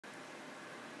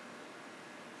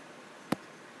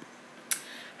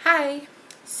Hi,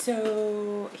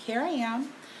 so here I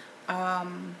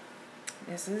am.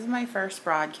 This is my first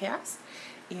broadcast,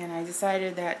 and I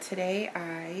decided that today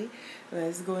I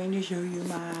was going to show you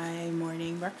my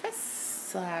morning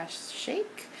breakfast slash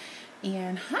shake.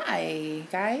 And hi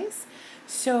guys.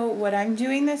 So what I'm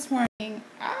doing this morning,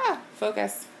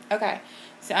 focus. Okay,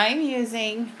 so I'm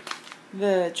using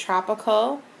the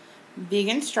tropical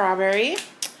vegan strawberry,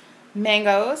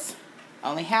 mangoes,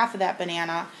 only half of that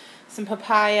banana, some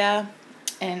papaya,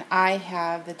 and I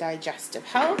have the digestive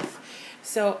health.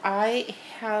 So I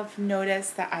have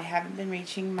noticed that I haven't been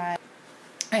reaching my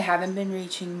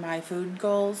food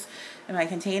goals in my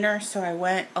container, so I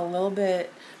went a little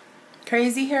bit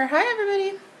crazy here. Hi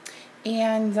everybody.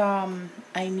 And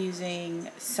I'm using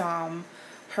some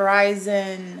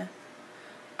Horizon,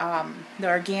 the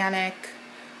organic,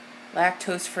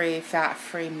 lactose-free,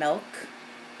 fat-free milk,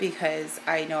 because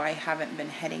I know I haven't been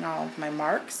hitting all of my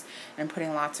marks and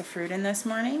putting lots of fruit in this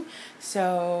morning.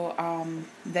 So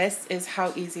this is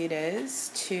how easy it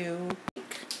is to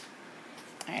make.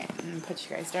 Alright, I'm going to put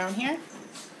you guys down here.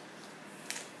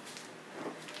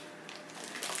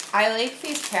 I like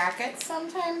these packets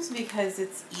sometimes because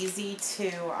it's easy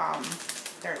to,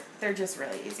 they're just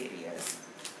really easy to use.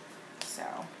 So,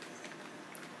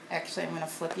 actually I'm going to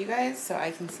flip you guys so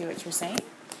I can see what you're saying.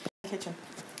 Kitchen.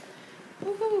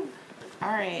 Woohoo!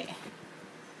 Alright.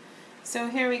 So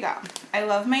here we go. I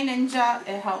love my Ninja.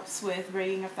 It helps with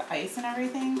breaking up the ice and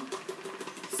everything.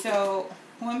 So,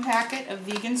 1 packet of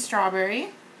vegan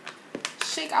strawberry.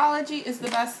 Shakeology is the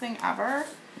best thing ever.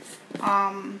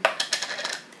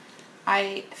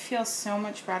 I feel so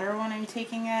much better when I'm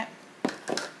taking it.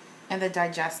 And the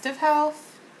digestive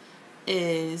health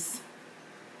is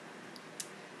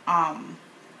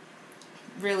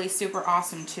really super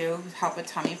awesome too, help with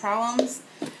tummy problems.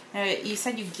 Now, you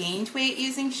said you gained weight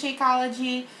using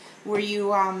Shakeology. Were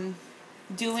you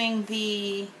doing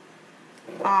the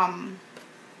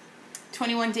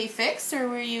 21-day fix, or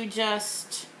were you doing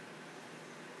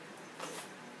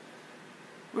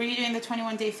the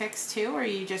 21-day fix too, or are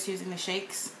you just using the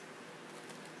shakes?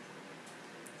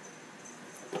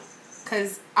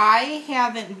 Because I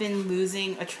haven't been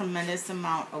losing a tremendous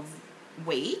amount of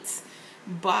weight,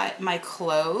 but my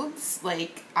clothes,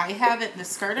 like I haven't, the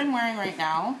skirt I'm wearing right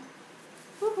now,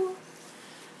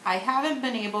 I haven't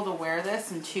been able to wear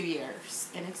this in 2 years,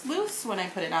 and it's loose when I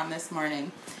put it on this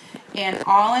morning. And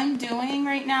all I'm doing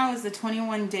right now is the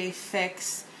 21-day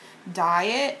fix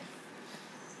diet,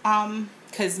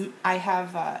 because I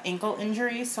have ankle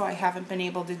injury, so I haven't been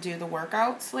able to do the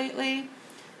workouts lately,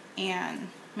 and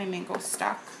my mango's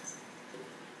stuck.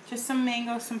 Just some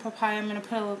mango, some papaya. I'm going to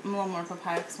put a little more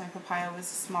papaya because my papaya was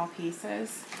small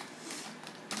pieces.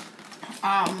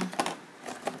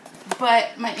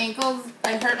 But my ankles,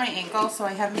 I hurt my ankle, so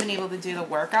I haven't been able to do the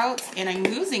workouts, and I'm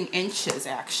losing inches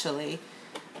actually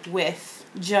with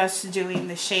just doing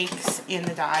the shakes in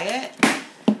the diet.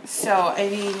 So, I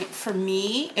mean, for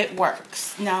me, it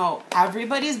works. Now,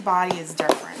 everybody's body is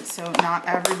different, so not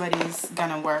everybody's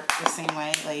gonna work the same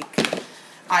way. Like,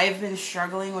 I've been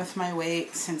struggling with my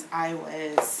weight since I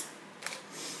was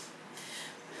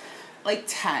like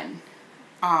 10.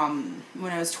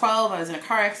 When I was 12, I was in a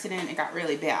car accident. It got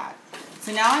really bad.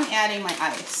 So now I'm adding my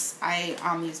ice. I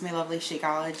use my lovely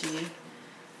Shakeology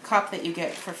cup that you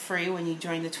get for free when you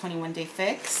join the 21-day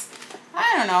fix.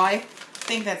 I don't know. I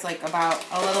think that's like about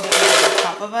a little bit more than a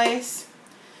cup of ice.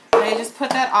 And I just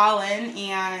put that all in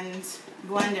and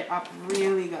blend it up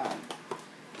really good.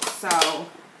 So,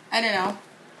 I don't know.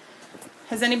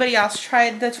 Has anybody else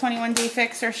tried the 21-day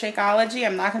fix or Shakeology?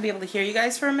 I'm not going to be able to hear you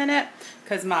guys for a minute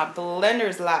because my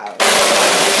blender's loud. So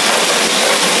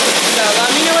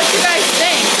let me know what you guys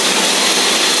think.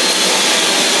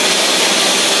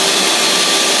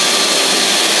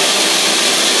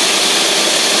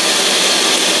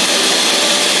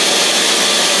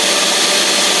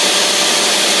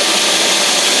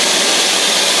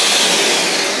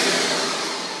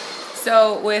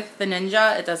 So with the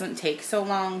Ninja, it doesn't take so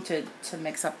long to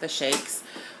mix up the shakes,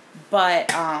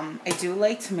 but I do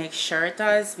like to make sure it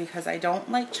does because I don't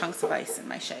like chunks of ice in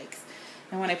my shakes.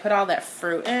 And when I put all that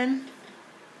fruit in,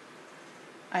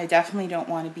 I definitely don't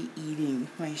want to be eating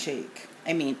my shake.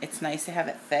 I mean, it's nice to have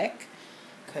it thick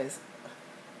because,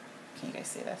 can you guys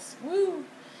see this? Woo!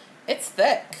 It's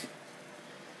thick.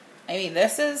 I mean,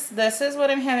 this is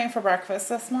what I'm having for breakfast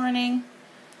this morning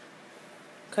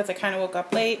because I kind of woke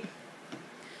up late.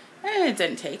 And it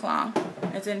didn't take long.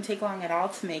 It didn't take long at all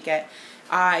to make it.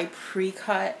 I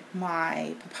pre-cut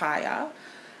my papaya.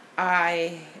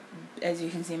 As you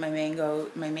can see, my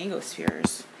mango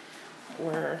spheres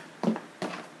were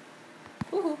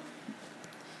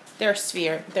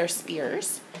they're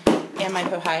spears, and my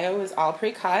papaya was all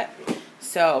pre-cut.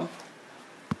 So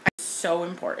it's so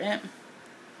important,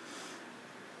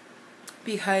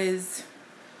 because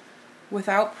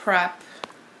without prep,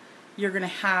 you're gonna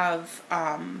have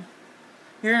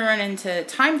you're gonna run into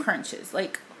time crunches.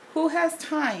 Like, who has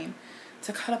time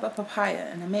to cut up a papaya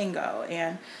and a mango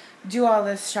and do all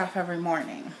this stuff every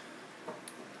morning?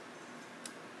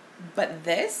 But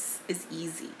this is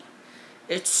easy.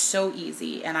 It's so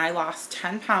easy. And I lost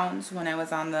 10 pounds when I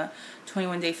was on the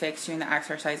 21-day fix doing the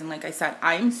exercise. And like I said,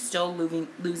 I'm still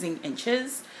losing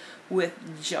inches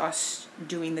with just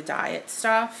doing the diet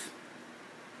stuff.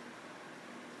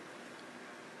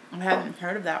 I hadn't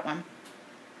heard of that one.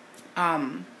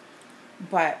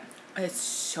 But it's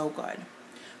so good.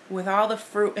 With all the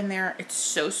fruit in there, it's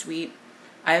so sweet.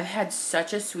 I've had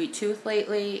such a sweet tooth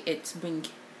lately. It's been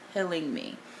killing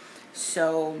me.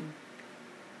 So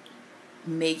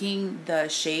making the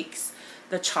shakes,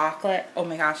 the chocolate, oh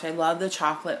my gosh, I love the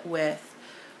chocolate with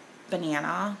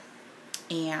banana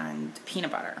and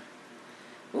peanut butter.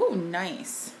 Ooh,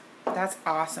 nice. That's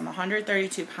awesome.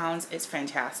 132 pounds is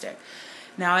fantastic.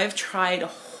 Now I've tried a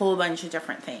whole bunch of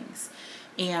different things,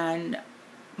 and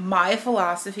my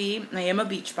philosophy, I am a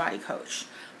Beachbody coach,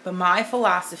 but my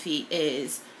philosophy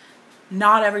is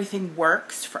not everything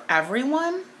works for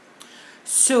everyone.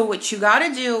 So what you got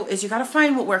to do is you got to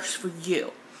find what works for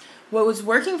you. What was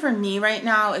working for me right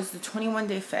now is the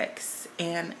 21-day fix,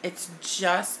 and it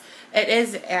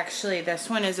is actually, this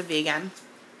one is a vegan.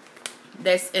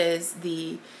 This is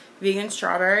the vegan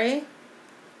strawberry.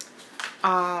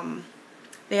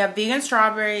 They have vegan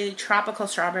strawberry, tropical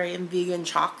strawberry, and vegan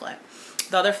chocolate.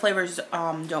 The other flavors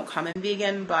don't come in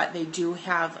vegan, but they do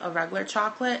have a regular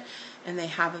chocolate, and they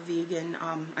have a vegan.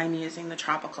 I'm using the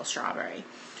tropical strawberry.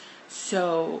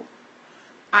 So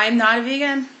I'm not a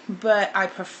vegan, but I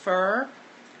prefer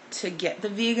to get the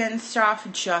vegan stuff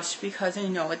just because I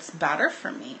know it's better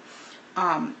for me.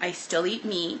 I still eat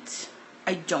meat.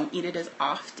 I don't eat it as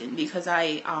often because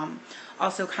I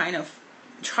also kind of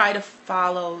try to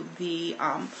follow the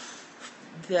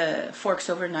forks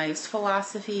over knives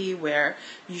philosophy, where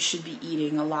you should be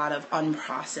eating a lot of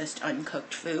unprocessed,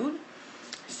 uncooked food.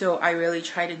 So I really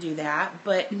try to do that,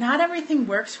 but not everything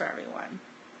works for everyone.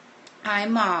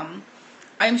 I'm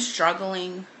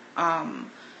struggling,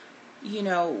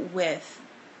 with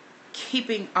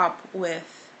keeping up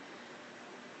with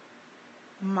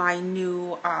my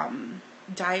new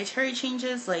dietary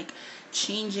changes, like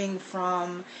changing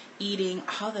from eating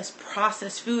all this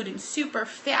processed food and super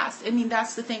fast. I mean,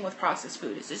 that's the thing with processed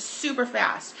food, is it's super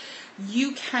fast.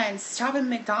 You can stop at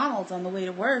McDonald's on the way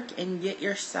to work and get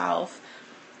yourself,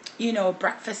 a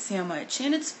breakfast sandwich,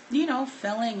 and it's,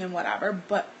 filling and whatever,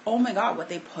 but oh my God, what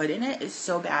they put in it is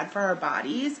so bad for our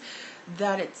bodies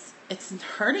that it's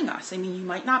hurting us. I mean, you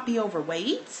might not be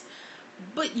overweight,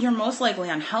 but you're most likely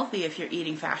unhealthy if you're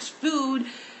eating fast food,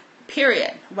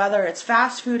 period. Whether it's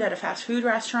fast food at a fast food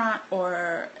restaurant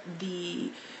or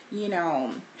the,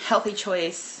 healthy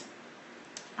choice,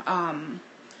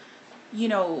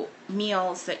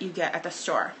 meals that you get at the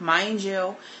store. Mind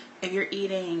you, if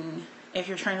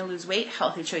you're trying to lose weight,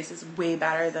 Healthy Choice is way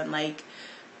better than, like,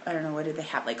 I don't know, what did they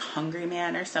have, like Hungry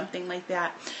Man or something like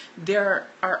that. There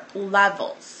are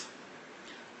levels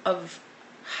of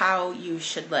how you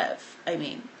should live. I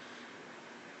mean,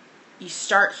 you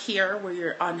start here where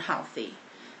you're unhealthy.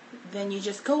 Then you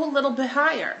just go a little bit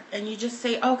higher and you just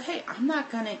say, okay, I'm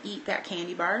not going to eat that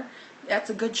candy bar. That's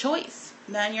a good choice.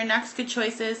 Then your next good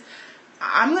choice is,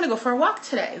 I'm going to go for a walk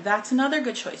today. That's another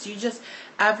good choice.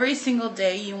 Every single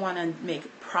day you want to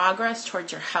make progress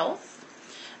towards your health.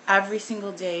 Every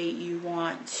single day you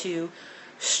want to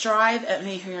strive at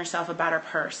making yourself a better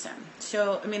person.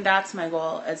 So, I mean, that's my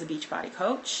goal as a Beachbody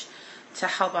coach, to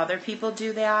help other people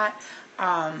do that.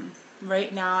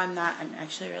 Right now I'm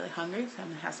actually really hungry, so I'm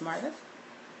going to have some more of this.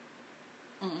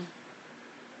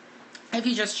 If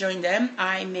you just joined in,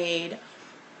 I made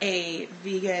a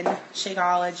vegan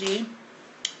Shakeology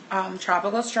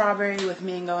tropical strawberry with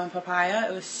mango and papaya.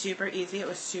 It was super easy. It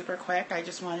was super quick. I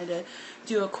just wanted to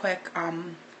do a quick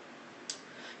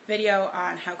video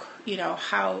on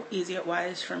how easy it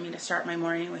was for me to start my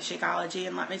morning with Shakeology.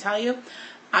 And let me tell you,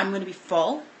 I'm going to be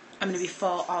full. I'm going to be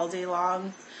full all day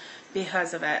long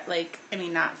because of it.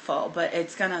 Not full, but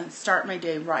it's going to start my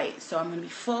day right. So I'm going to be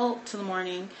full till the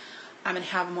morning. I'm going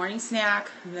to have a morning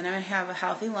snack. Then I'm going to have a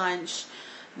healthy lunch.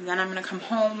 Then I'm going to come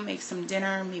home, make some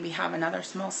dinner, maybe have another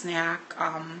small snack.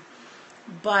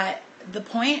 But the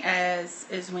point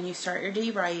is when you start your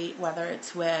day right, whether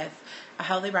it's with a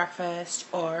healthy breakfast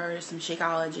or some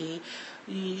Shakeology,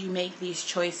 you make these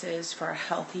choices for a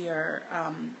healthier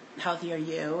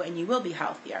you, and you will be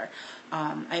healthier.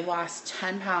 I lost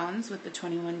 10 pounds with the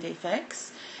 21-day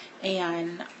fix,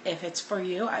 and if it's for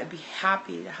you, I'd be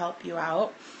happy to help you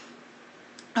out.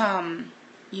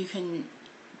 You can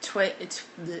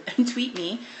tweet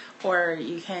me, or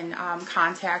you can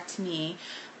contact me.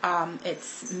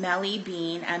 It's Melly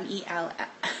Bean, MELLY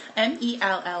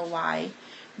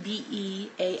BEAN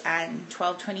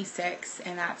 1226,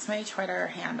 and that's my Twitter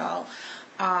handle.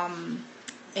 And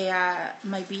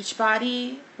my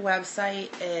Beachbody website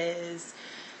is,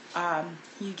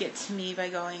 you get to me by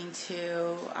going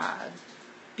to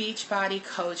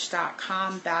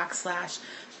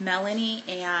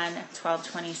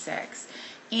beachbodycoach.com/MelanieAnn1226.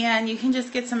 And you can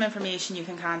just get some information. You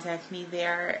can contact me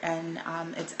there, and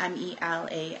it's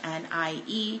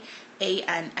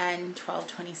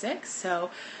MELANIEANN1226.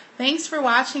 So thanks for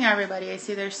watching, everybody. I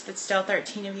see it's still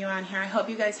 13 of you on here. I hope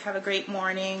you guys have a great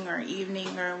morning or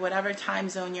evening or whatever time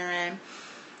zone you're in.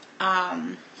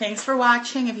 Thanks for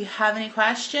watching. If you have any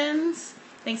questions,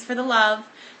 thanks for the love.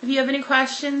 If you have any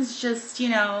questions, just,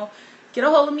 get a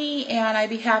hold of me, and I'd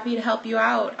be happy to help you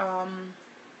out.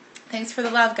 Thanks for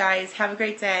the love, guys. Have a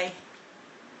great day.